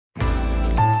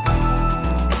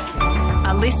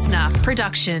listener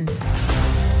production.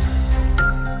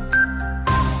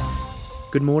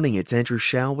 Good morning, it's Andrew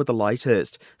Shaw with the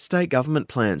latest. State government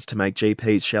plans to make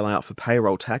GPs shell out for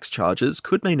payroll tax charges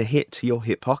could mean a hit to your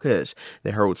hip pocket.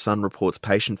 The Herald Sun reports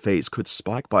patient fees could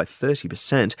spike by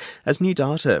 30% as new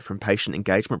data from patient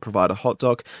engagement provider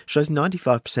Hotdoc shows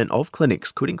 95% of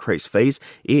clinics could increase fees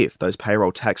if those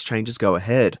payroll tax changes go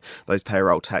ahead. Those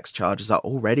payroll tax charges are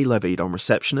already levied on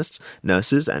receptionists,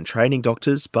 nurses and training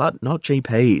doctors, but not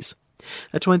GPs.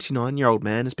 A 29-year-old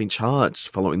man has been charged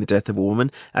following the death of a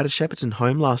woman at a Shepparton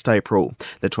home last April.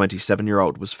 The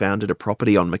 27-year-old was found at a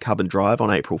property on McCubbin Drive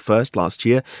on April 1st last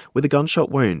year with a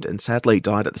gunshot wound and sadly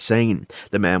died at the scene.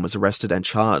 The man was arrested and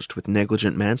charged with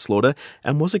negligent manslaughter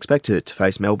and was expected to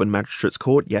face Melbourne Magistrates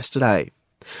Court yesterday.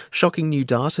 Shocking new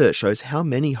data shows how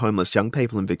many homeless young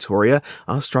people in Victoria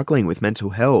are struggling with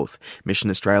mental health. Mission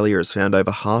Australia has found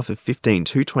over half of 15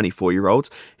 to 24-year-olds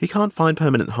who can't find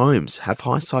permanent homes have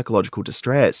high psychological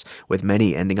distress, with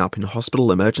many ending up in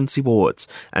hospital emergency wards.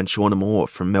 And Shauna Moore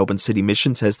from Melbourne City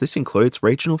Mission says this includes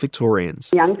regional Victorians.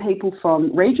 Young people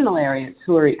from regional areas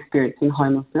who are experiencing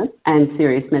homelessness and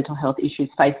serious mental health issues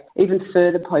face even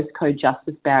further postcode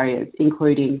justice barriers,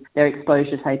 including their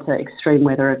exposure, say, to extreme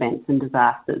weather events and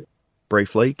disasters.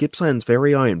 Briefly, Gippsland's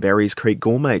very own Berries Creek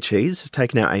Gourmet Cheese has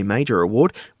taken out a major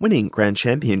award, winning Grand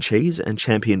Champion Cheese and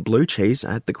Champion Blue Cheese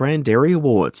at the Grand Dairy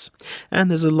Awards. And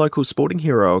there's a local sporting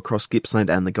hero across Gippsland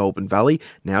and the Goulburn Valley.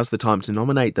 Now's the time to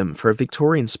nominate them for a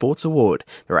Victorian Sports Award.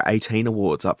 There are 18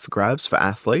 awards up for grabs for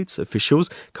athletes, officials,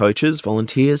 coaches,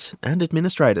 volunteers and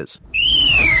administrators.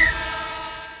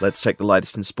 Let's check the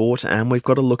latest in sport, and we've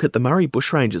got a look at the Murray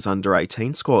Bushrangers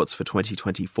under-18 squads for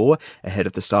 2024 ahead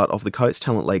of the start of the Coates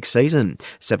Talent League season.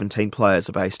 17 players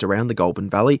are based around the Goulburn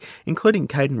Valley, including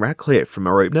Caden Ratcliffe from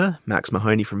Maroubna, Max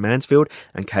Mahoney from Mansfield,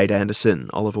 and Kade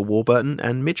Anderson, Oliver Warburton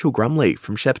and Mitchell Grumley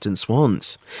from Shepparton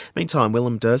Swans. Meantime,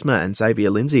 Willem Dersma and Xavier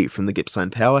Lindsay from the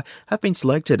Gippsland Power have been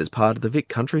selected as part of the Vic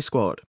Country squad.